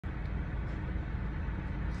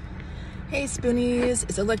Hey Spoonies,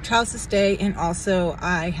 it's Electrolysis day, and also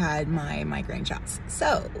I had my migraine shots.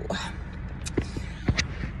 So,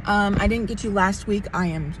 I didn't get you last week. I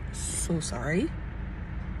am so sorry.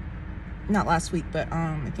 Not last week, but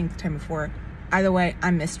I think the time before. Either way,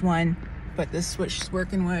 I missed one, but this is what she's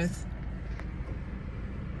working with.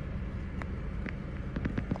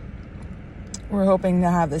 We're hoping to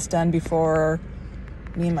have this done before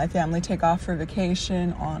me and my family take off for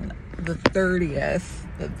vacation on the 30th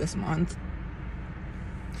of this month.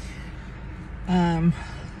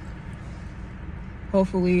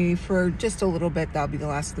 Hopefully for just a little bit, that'll be the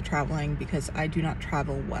last of the traveling, because I do not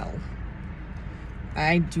travel well.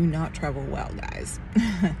 I do not travel well, guys.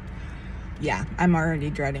 Yeah, I'm already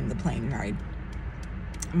dreading the plane ride.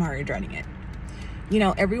 I'm already dreading it. You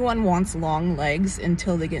know, everyone wants long legs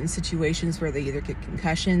until they get in situations where they either get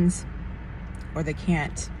concussions or they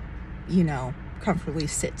can't, you know, comfortably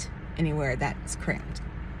sit anywhere that's cramped.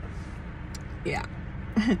 Yeah.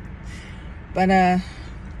 But,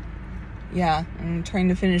 yeah, I'm trying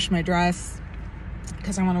to finish my dress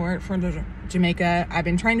because I want to wear it for Jamaica. I've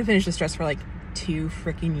been trying to finish this dress for like 2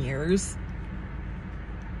 freaking years.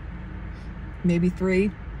 Maybe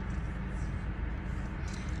 3.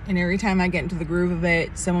 And every time I get into the groove of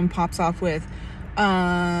it, someone pops off with,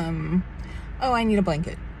 oh, I need a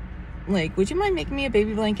blanket. Like, would you mind making me a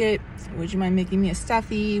baby blanket? Would you mind making me a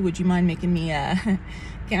stuffy? Would you mind making me a,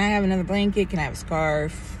 can I have another blanket? Can I have a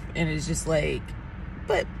scarf? And it's just like,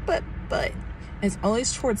 but. And it's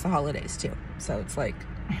always towards the holidays too. So it's like,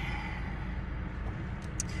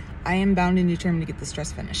 I am bound and determined to get this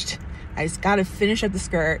dress finished. I just got to finish up the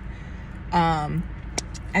skirt.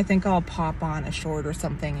 I think I'll pop on a short or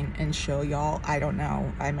something and show y'all. I don't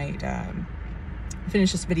know. I might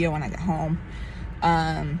finish this video when I get home.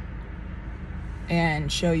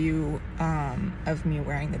 And show you of me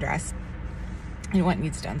wearing the dress and what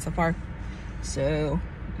needs done so far. So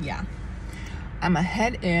yeah, I'm gonna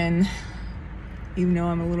head in, even though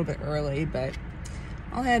I'm a little bit early, but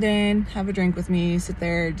I'll head in, have a drink with me, sit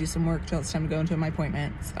there, do some work till it's time to go into my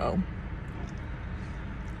appointment. So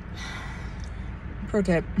pro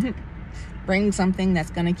tip, bring something that's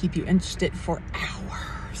gonna keep you interested for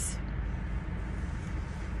hours.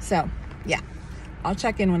 So yeah, I'll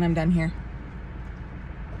check in when I'm done here.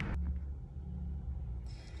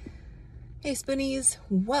 Hey Spoonies,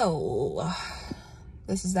 whoa,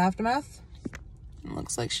 this is the aftermath. It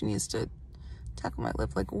looks like she needs to tackle my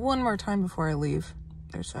lip like one more time before I leave.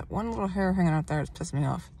 There's that one little hair hanging out there, it's pissing me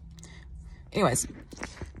off. Anyways,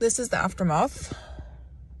 this is the aftermath.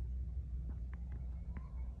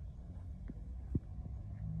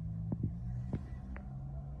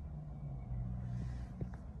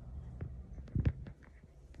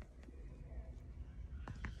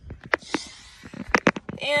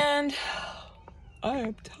 And I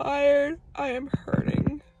am tired. I am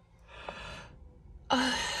hurting.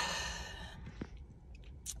 And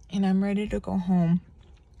I'm ready to go home,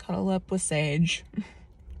 cuddle up with Sage,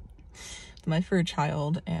 my fur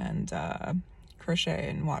child, and crochet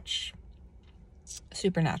and watch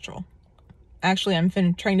Supernatural. Actually, I'm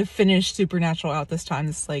trying to finish Supernatural out this time.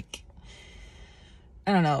 It's like,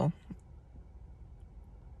 I don't know.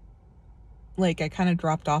 Like, I kind of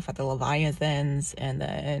dropped off at the Leviathans, and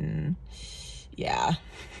then yeah.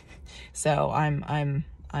 So I'm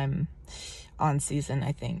on season,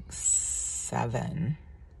 I think 7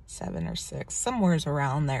 or 6, somewhere's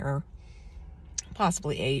around there,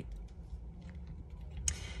 possibly 8.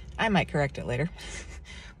 I might correct it later.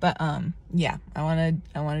 But yeah, I want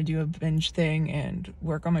to do a binge thing and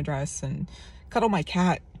work on my dress and cuddle my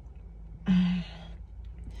cat,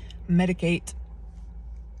 medicate,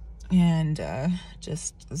 and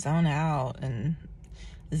just zone out and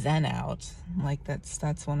zen out. Like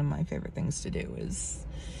that's one of my favorite things to do, is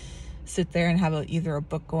sit there and have either a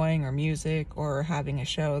book going or music, or having a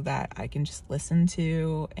show that I can just listen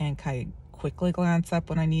to and kind of quickly glance up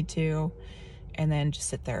when I need to, and then just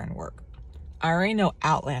sit there and work. I already know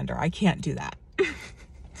Outlander. I can't do that.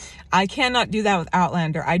 I cannot do that with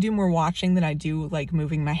Outlander. I do more watching than I do like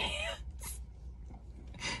moving my hands.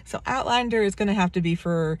 So Outlander is going to have to be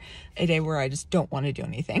for a day where I just don't want to do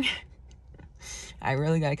anything. I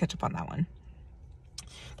really got to catch up on that one.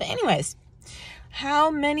 But anyways,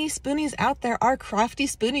 how many Spoonies out there are crafty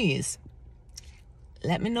Spoonies?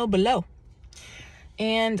 Let me know below.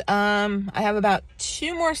 And I have about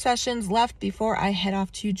 2 more sessions left before I head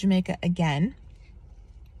off to Jamaica again.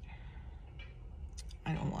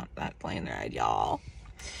 I don't want that plane ride, y'all.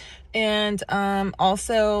 And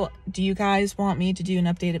also, do you guys want me to do an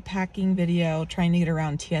updated packing video trying to get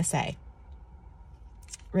around TSA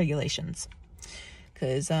regulations?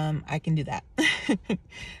 Because I can do that.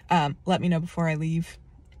 Let me know before I leave.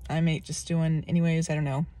 I may just do one anyways. I don't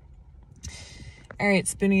know. All right,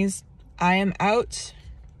 Spoonies, I am out.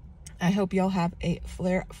 I hope y'all have a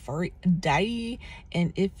flare-free day.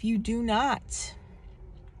 And if you do not,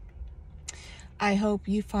 I hope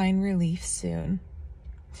you find relief soon.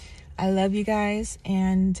 I love you guys,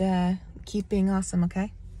 and keep being awesome,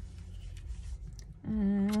 okay?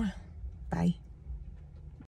 Bye.